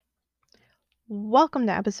Welcome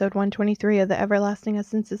to episode 123 of the Everlasting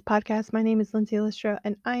Essences podcast. My name is Lindsay Listra,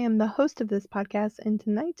 and I am the host of this podcast. And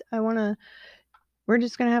tonight, we're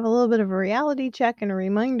just going to have a little bit of a reality check and a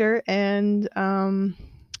reminder and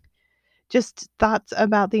just thoughts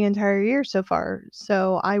about the entire year so far.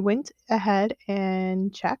 So I went ahead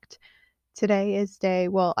and checked. Today is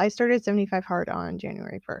I started 75 hard on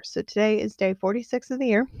January 1st. So today is day 46 of the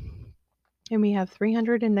year, and we have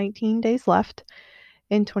 319 days left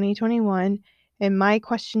in 2021. And my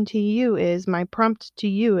prompt to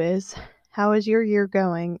you is, how is your year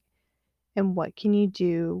going? And what can you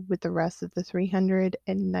do with the rest of the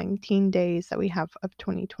 319 days that we have of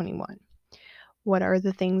 2021? What are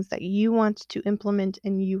the things that you want to implement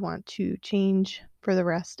and you want to change for the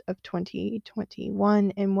rest of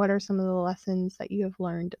 2021? And what are some of the lessons that you have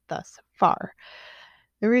learned thus far?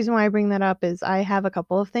 The reason why I bring that up is I have a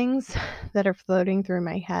couple of things that are floating through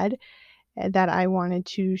my head that I wanted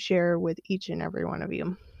to share with each and every one of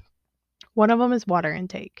you. One of them is water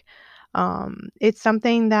intake. It's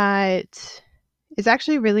something that is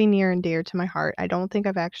actually really near and dear to my heart. I don't think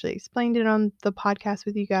I've actually explained it on the podcast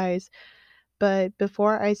with you guys, but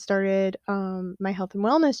before I started my health and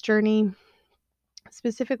wellness journey,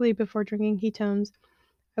 specifically before drinking ketones,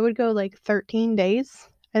 I would go like 13 days,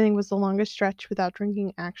 I think was the longest stretch, without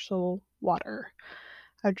drinking actual water.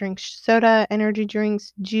 I would drink soda, energy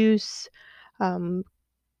drinks, juice,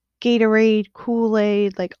 Gatorade,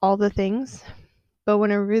 Kool-Aid, like all the things. But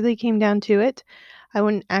when it really came down to it, I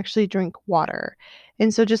wouldn't actually drink water.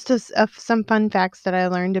 And so just some fun facts that I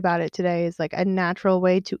learned about it today is like a natural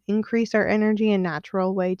way to increase our energy, a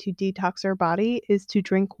natural way to detox our body is to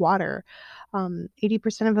drink water.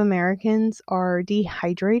 80% of Americans are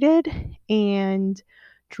dehydrated, and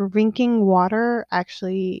drinking water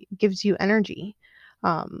actually gives you energy.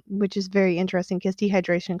 Which is very interesting because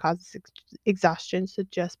dehydration causes exhaustion. So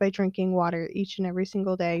just by drinking water each and every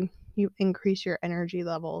single day, you increase your energy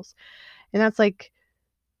levels. And that's like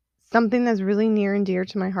something that's really near and dear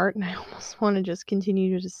to my heart. And I almost want to just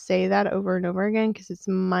continue to just say that over and over again because it's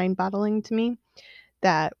mind-boggling to me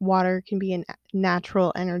that water can be a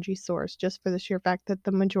natural energy source, just for the sheer fact that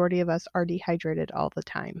the majority of us are dehydrated all the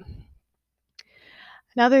time.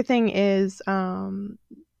 Another thing is,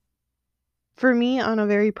 for me, on a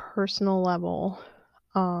very personal level,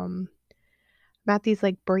 I'm at these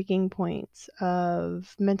like breaking points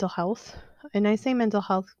of mental health. And I say mental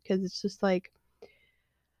health because it's just like,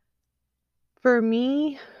 for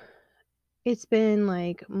me, it's been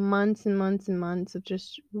like months and months and months of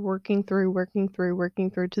just working through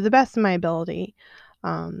to the best of my ability.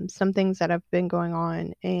 Some things that have been going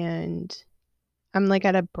on, and I'm like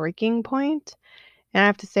at a breaking point. And I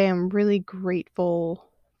have to say, I'm really grateful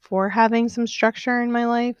for having some structure in my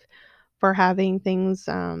life, for having things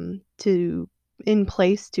in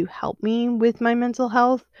place to help me with my mental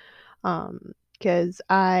health. Because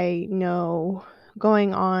I know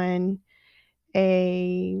going on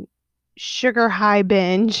a sugar high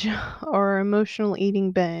binge or emotional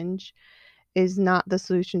eating binge is not the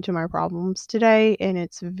solution to my problems today, and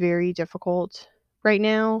it's very difficult right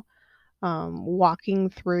now, walking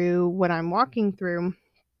through what I'm walking through,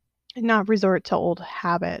 and not resort to old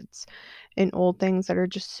habits and old things that are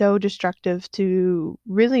just so destructive to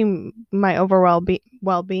really my overall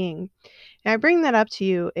well-being. And I bring that up to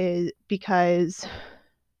you is because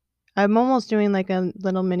I'm almost doing like a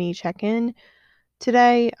little mini check-in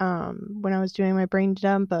today, when I was doing my brain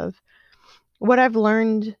dump of what I've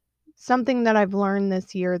learned, something that I've learned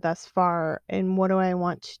this year thus far, and what do I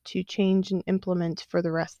want to change and implement for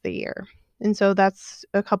the rest of the year. And so that's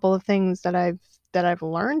a couple of things that I've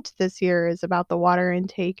learned this year is about the water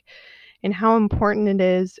intake and how important it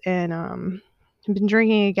is. And I've been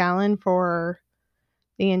drinking a gallon for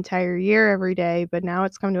the entire year every day, but now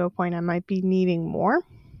it's come to a point I might be needing more.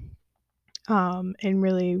 And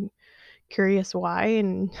really curious why.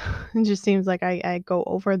 And it just seems like I go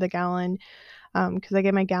over the gallon because I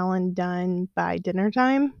get my gallon done by dinner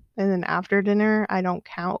time, and then after dinner I don't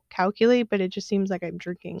calculate, but it just seems like I'm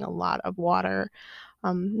drinking a lot of water.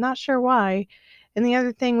 Not sure why. And the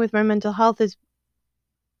other thing with my mental health is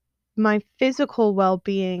my physical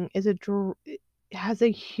well-being has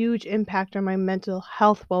a huge impact on my mental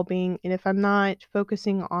health well-being, and if I'm not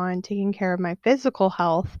focusing on taking care of my physical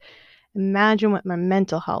health, imagine what my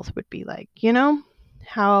mental health would be like,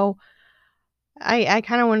 how I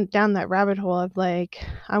kind of went down that rabbit hole of like,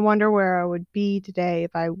 I wonder where I would be today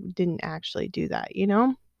if I didn't actually do that,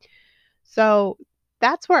 So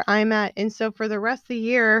that's where I'm at. And so for the rest of the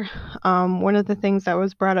year, one of the things that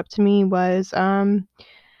was brought up to me was,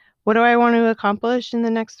 what do I want to accomplish in the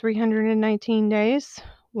next 319 days?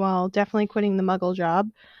 Well, definitely quitting the muggle job.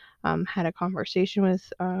 Had a conversation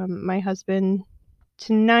with my husband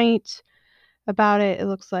tonight about it. It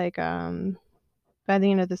looks like by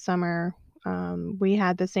the end of the summer, we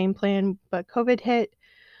had the same plan, but COVID hit.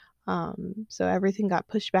 So everything got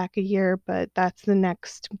pushed back a year, but that's the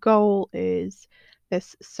next goal is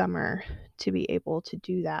this summer to be able to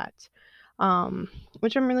do that.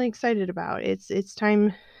 Which I'm really excited about. It's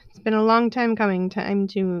time. It's been a long time coming. Time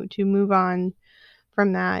to move on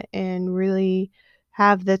from that and really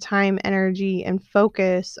have the time, energy, and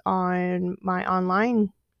focus on my online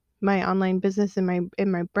business and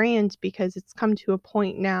my brand, because it's come to a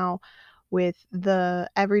point now with the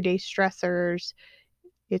everyday stressors.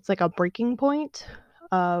 It's like a breaking point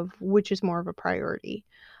of which is more of a priority.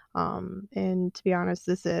 And to be honest,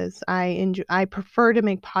 I prefer to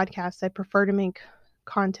make podcasts. I prefer to make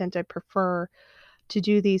content. I prefer to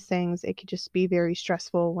do these things. It could just be very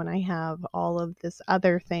stressful when I have all of this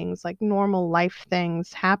other things, like normal life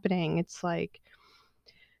things happening. It's like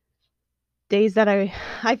days that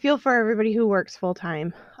I feel for everybody who works full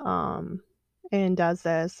time and does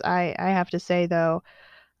this. I have to say though,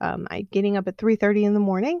 I getting up at 3:30 in the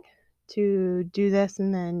morning to do this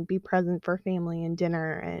and then be present for family and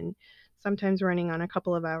dinner, and sometimes running on a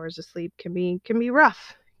couple of hours of sleep can be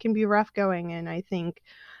rough. Can be rough going, and I think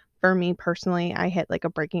for me personally, I hit like a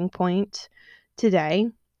breaking point today,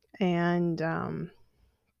 and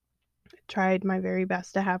tried my very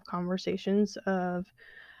best to have conversations of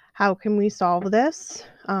how can we solve this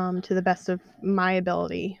to the best of my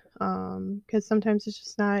ability, because sometimes it's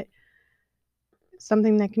just not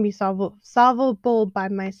something that can be solvable by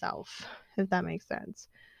myself, if that makes sense.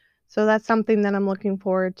 So that's something that I'm looking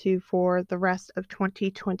forward to for the rest of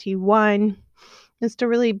 2021, is to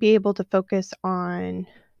really be able to focus on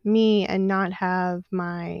me and not have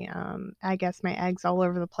my, I guess, my eggs all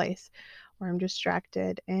over the place where I'm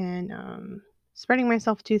distracted and spreading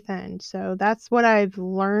myself too thin. So that's what I've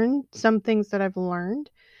learned. Some things that I've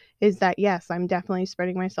learned is that, yes, I'm definitely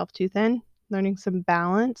spreading myself too thin, learning some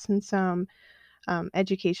balance and some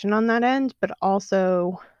education on that end, but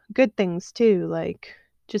also good things too, like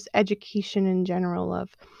just education in general of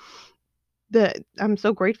that I'm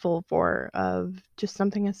so grateful for, of just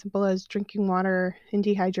something as simple as drinking water and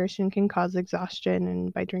dehydration can cause exhaustion,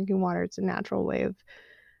 and by drinking water it's a natural way of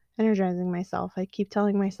energizing myself. I keep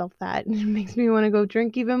telling myself that and it makes me want to go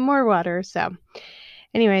drink even more water. So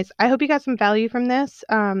anyways, I hope you got some value from this.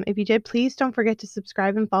 If you did, please don't forget to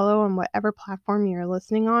subscribe and follow on whatever platform you're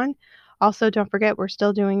listening on. Also, don't forget, we're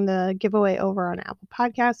still doing the giveaway over on Apple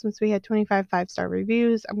Podcasts. Once we hit 25 5-star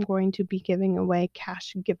reviews, I'm going to be giving away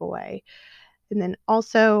cash giveaway. And then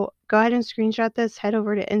also go ahead and screenshot this, head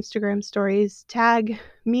over to Instagram stories, tag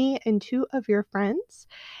me and 2 of your friends,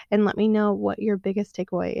 and let me know what your biggest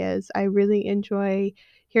takeaway is. I really enjoy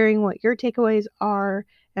hearing what your takeaways are,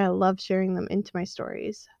 and I love sharing them into my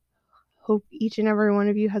stories. Hope each and every one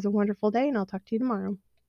of you has a wonderful day, and I'll talk to you tomorrow.